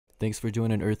Thanks for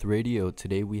joining Earth Radio.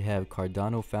 Today we have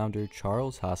Cardano founder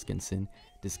Charles Hoskinson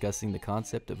discussing the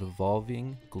concept of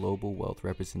evolving global wealth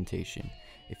representation.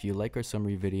 If you like our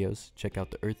summary videos, check out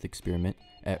the Earth experiment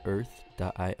at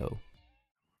earth.io.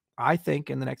 I think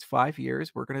in the next 5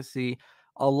 years, we're going to see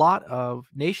a lot of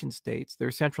nation states, their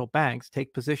central banks,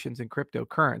 take positions in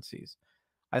cryptocurrencies.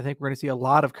 I think we're going to see a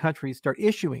lot of countries start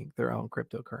issuing their own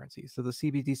cryptocurrencies. So the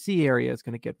CBDC area is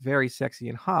going to get very sexy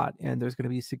and hot, and there's going to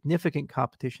be significant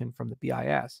competition from the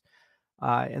BIS.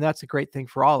 And that's a great thing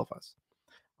for all of us.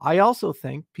 I also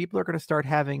think people are going to start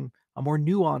having a more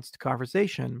nuanced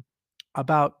conversation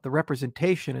about the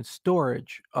representation and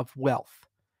storage of wealth.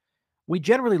 We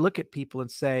generally look at people and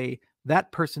say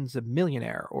that person's a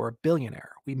millionaire or a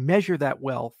billionaire. We measure that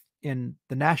wealth in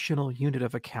the national unit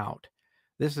of account.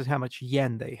 This is how much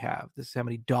yen they have. This is how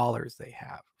many dollars they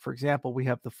have. For example, we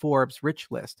have the Forbes rich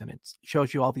list, and it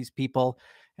shows you all these people,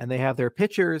 and they have their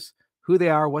pictures, who they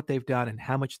are, what they've done, and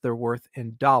how much they're worth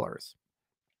in dollars.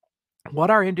 What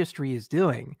our industry is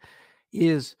doing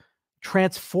is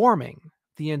transforming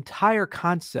the entire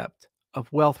concept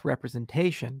of wealth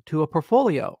representation to a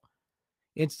portfolio.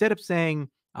 Instead of saying,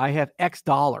 I have X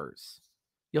dollars,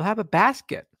 you'll have a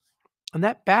basket, and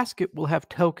that basket will have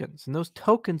tokens, and those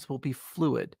tokens will be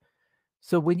fluid.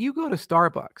 So when you go to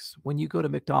Starbucks, when you go to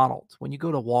McDonald's, when you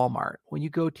go to Walmart, when you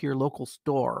go to your local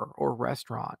store or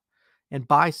restaurant and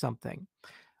buy something,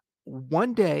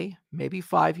 one day, maybe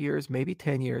 5 years, maybe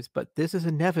 10 years, but this is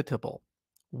inevitable.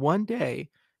 One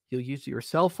day, you'll use your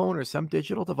cell phone or some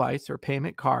digital device or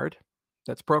payment card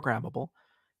that's programmable.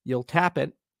 You'll tap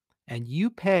it, and you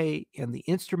pay in the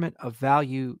instrument of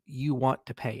value you want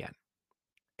to pay in.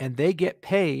 And they get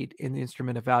paid in the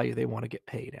instrument of value they want to get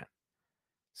paid in.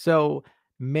 So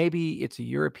maybe it's a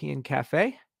European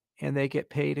cafe and they get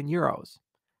paid in euros.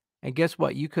 And guess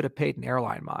what? You could have paid in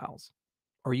airline miles,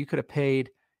 or you could have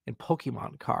paid in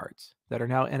Pokemon cards that are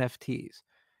now NFTs.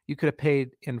 You could have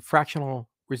paid in fractional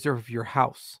reserve of your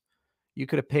house. You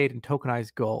could have paid in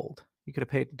tokenized gold. You could have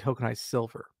paid in tokenized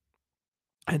silver.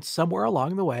 And somewhere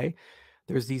along the way,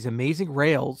 there's these amazing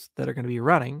rails that are going to be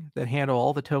running that handle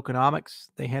all the tokenomics.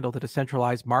 They handle the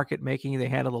decentralized market making. They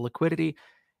handle the liquidity.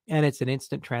 And it's an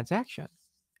instant transaction.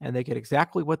 And they get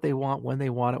exactly what they want, when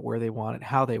they want it, where they want it,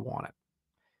 how they want it.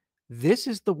 This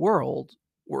is the world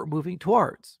we're moving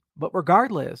towards. But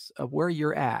regardless of where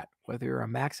you're at, whether you're a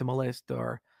maximalist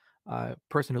or a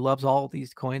person who loves all of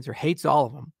these coins or hates all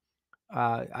of them,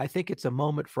 I think it's a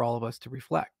moment for all of us to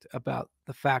reflect about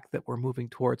the fact that we're moving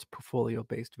towards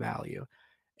portfolio-based value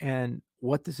and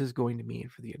what this is going to mean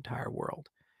for the entire world.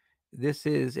 This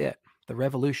is it. The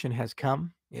revolution has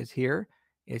come, is here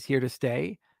to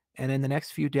stay. And in the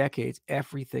next few decades,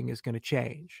 everything is going to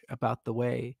change about the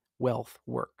way wealth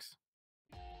works.